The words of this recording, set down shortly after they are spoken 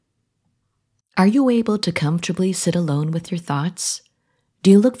Are you able to comfortably sit alone with your thoughts?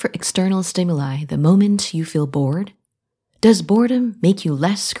 Do you look for external stimuli the moment you feel bored? Does boredom make you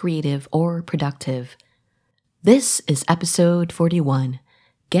less creative or productive? This is episode 41.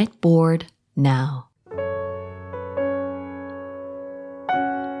 Get bored now.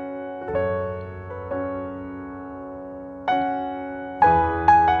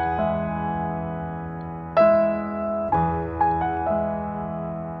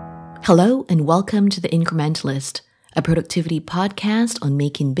 Hello and welcome to The Incrementalist, a productivity podcast on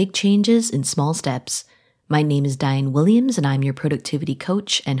making big changes in small steps. My name is Diane Williams and I'm your productivity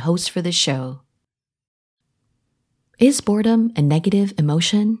coach and host for this show. Is boredom a negative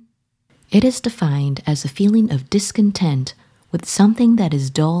emotion? It is defined as a feeling of discontent with something that is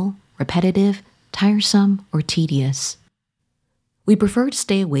dull, repetitive, tiresome, or tedious. We prefer to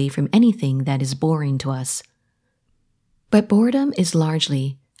stay away from anything that is boring to us. But boredom is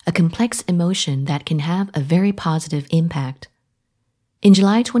largely a complex emotion that can have a very positive impact. In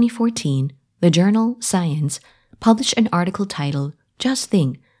July 2014, the journal Science published an article titled, "Just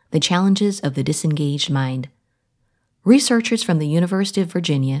Think, the Challenges of the Disengaged Mind." Researchers from the University of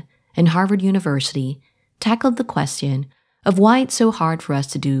Virginia and Harvard University tackled the question of why it's so hard for us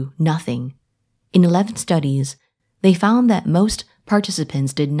to do nothing. In 11 studies, they found that most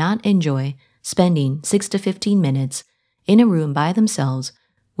participants did not enjoy spending 6 to 15 minutes in a room by themselves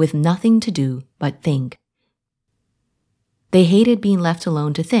with nothing to do but think. They hated being left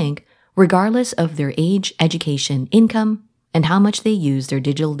alone to think, regardless of their age, education, income, and how much they use their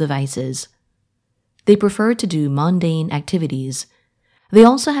digital devices. They preferred to do mundane activities. They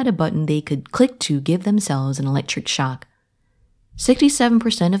also had a button they could click to give themselves an electric shock.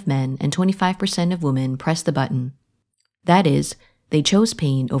 67% of men and 25% of women pressed the button. That is, they chose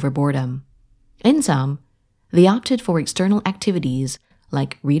pain over boredom. In some, they opted for external activities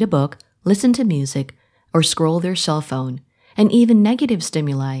like read a book, listen to music, or scroll their cell phone, and even negative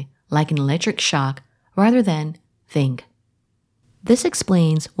stimuli like an electric shock rather than think. This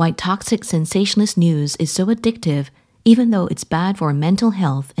explains why toxic sensationalist news is so addictive even though it's bad for mental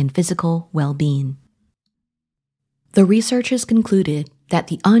health and physical well-being. The researchers concluded that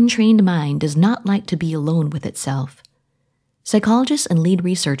the untrained mind does not like to be alone with itself. Psychologist and lead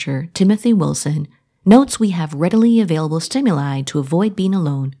researcher Timothy Wilson notes we have readily available stimuli to avoid being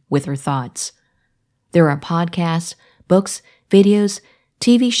alone with our thoughts. There are podcasts, books, videos,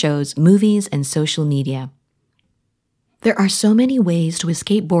 TV shows, movies, and social media. There are so many ways to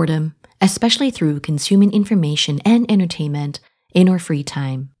escape boredom, especially through consuming information and entertainment in our free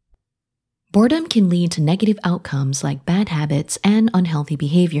time. Boredom can lead to negative outcomes like bad habits and unhealthy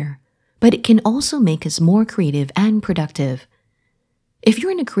behavior, but it can also make us more creative and productive. If you're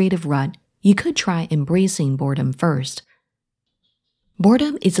in a creative rut, you could try embracing boredom first.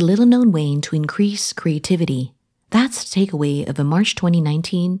 Boredom is a little-known way to increase creativity. That's the takeaway of a March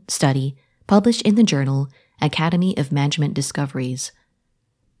 2019 study published in the journal Academy of Management Discoveries.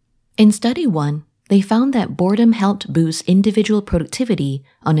 In Study 1, they found that boredom helped boost individual productivity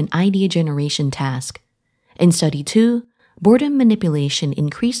on an idea generation task. In Study 2, boredom manipulation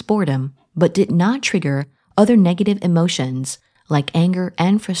increased boredom but did not trigger other negative emotions like anger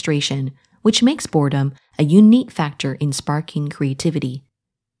and frustration, which makes boredom a unique factor in sparking creativity.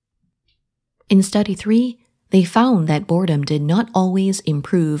 In Study 3, they found that boredom did not always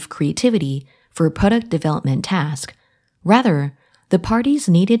improve creativity for a product development task. Rather, the parties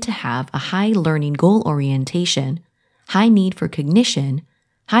needed to have a high learning goal orientation, high need for cognition,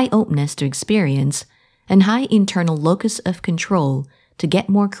 high openness to experience, and high internal locus of control to get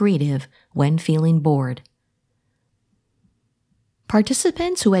more creative when feeling bored.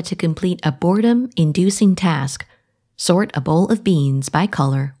 Participants who had to complete a boredom-inducing task, sort a bowl of beans by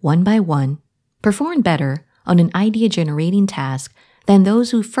color one by one, performed better on an idea-generating task than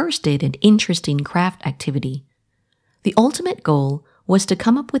those who first did an interesting craft activity. The ultimate goal was to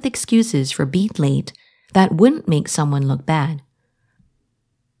come up with excuses for being late that wouldn't make someone look bad.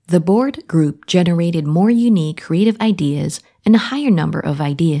 The bored group generated more unique creative ideas and a higher number of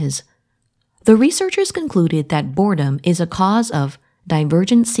ideas. The researchers concluded that boredom is a cause of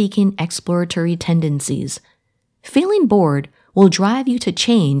divergent-seeking exploratory tendencies. Feeling bored will drive you to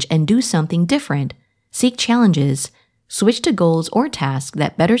change and do something different, seek challenges, switch to goals or tasks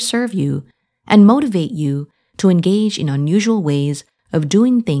that better serve you, and motivate you to engage in unusual ways of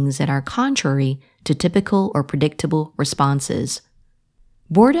doing things that are contrary to typical or predictable responses.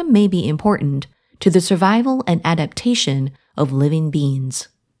 Boredom may be important to the survival and adaptation of living beings.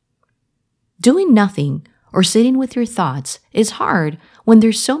 Doing nothing or sitting with your thoughts is hard when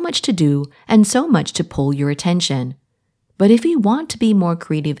there's so much to do and so much to pull your attention. But if you want to be more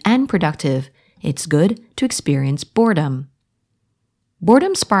creative and productive, it's good to experience boredom.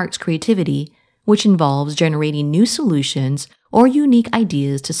 Boredom sparks creativity, which involves generating new solutions or unique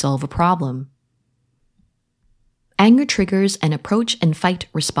ideas to solve a problem. Anger triggers an approach and fight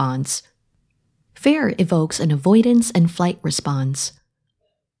response. Fear evokes an avoidance and flight response.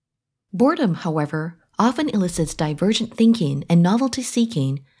 Boredom, however, often elicits divergent thinking and novelty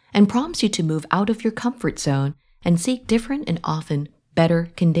seeking and prompts you to move out of your comfort zone and seek different and often better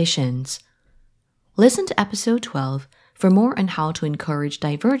conditions. Listen to episode 12 for more on how to encourage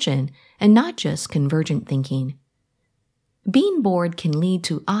divergent and not just convergent thinking. Being bored can lead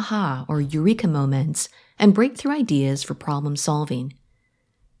to aha or eureka moments and breakthrough ideas for problem solving.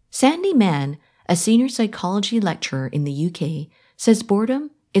 Sandy Mann, a senior psychology lecturer in the UK, says boredom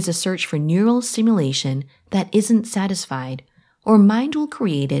is a search for neural stimulation that isn't satisfied, or mind will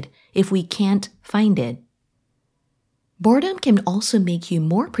create it if we can't find it. Boredom can also make you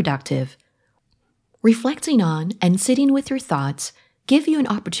more productive. Reflecting on and sitting with your thoughts give you an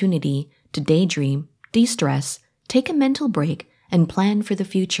opportunity to daydream, de-stress, take a mental break, and plan for the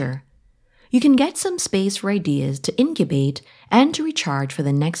future. You can get some space for ideas to incubate and to recharge for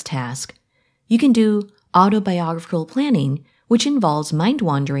the next task. You can do autobiographical planning, which involves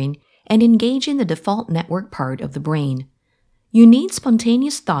mind-wandering and engaging the default network part of the brain. You need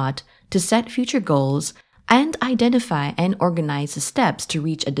spontaneous thought to set future goals and identify and organize the steps to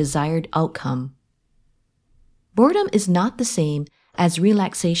reach a desired outcome. Boredom is not the same as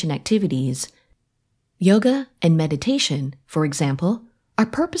relaxation activities. Yoga and meditation, for example, are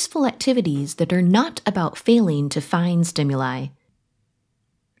purposeful activities that are not about failing to find stimuli.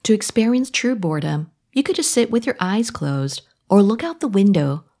 To experience true boredom, you could just sit with your eyes closed, or look out the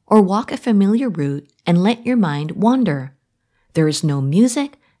window, or walk a familiar route and let your mind wander. There is no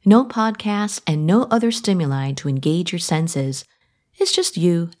music, no podcasts, and no other stimuli to engage your senses. It's just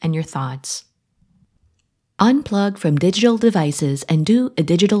you and your thoughts. Unplug from digital devices and do a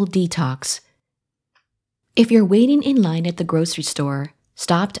digital detox. If you're waiting in line at the grocery store,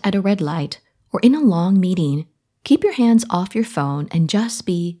 stopped at a red light, or in a long meeting, keep your hands off your phone and just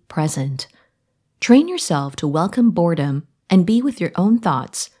be present. Train yourself to welcome boredom and be with your own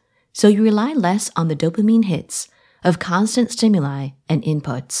thoughts, so you rely less on the dopamine hits of constant stimuli and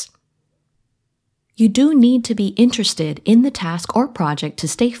inputs. You do need to be interested in the task or project to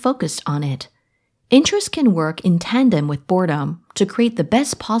stay focused on it. Interest can work in tandem with boredom to create the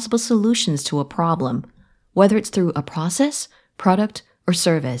best possible solutions to a problem, whether it's through a process, product, or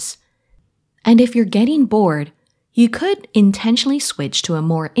service. And if you're getting bored, you could intentionally switch to a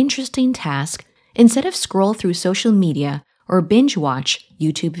more interesting task instead of scroll through social media or binge watch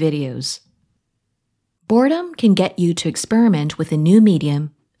YouTube videos. Boredom can get you to experiment with a new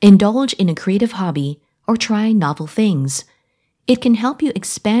medium, indulge in a creative hobby, or try novel things. It can help you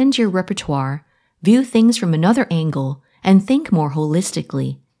expand your repertoire, view things from another angle, and think more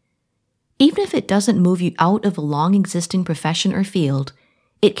holistically. Even if it doesn't move you out of a long-existing profession or field,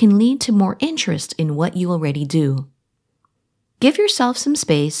 it can lead to more interest in what you already do. Give yourself some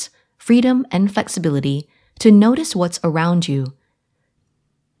space, freedom, and flexibility to notice what's around you.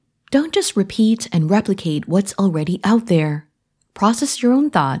 Don't just repeat and replicate what's already out there. Process your own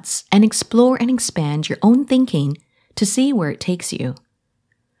thoughts and explore and expand your own thinking to see where it takes you.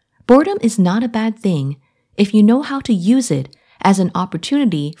 Boredom is not a bad thing if you know how to use it as an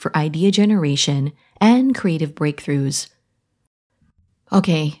opportunity for idea generation and creative breakthroughs.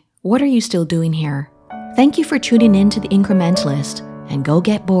 Okay, what are you still doing here? Thank you for tuning in to The Incrementalist, and go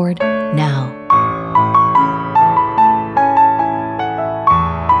get bored now.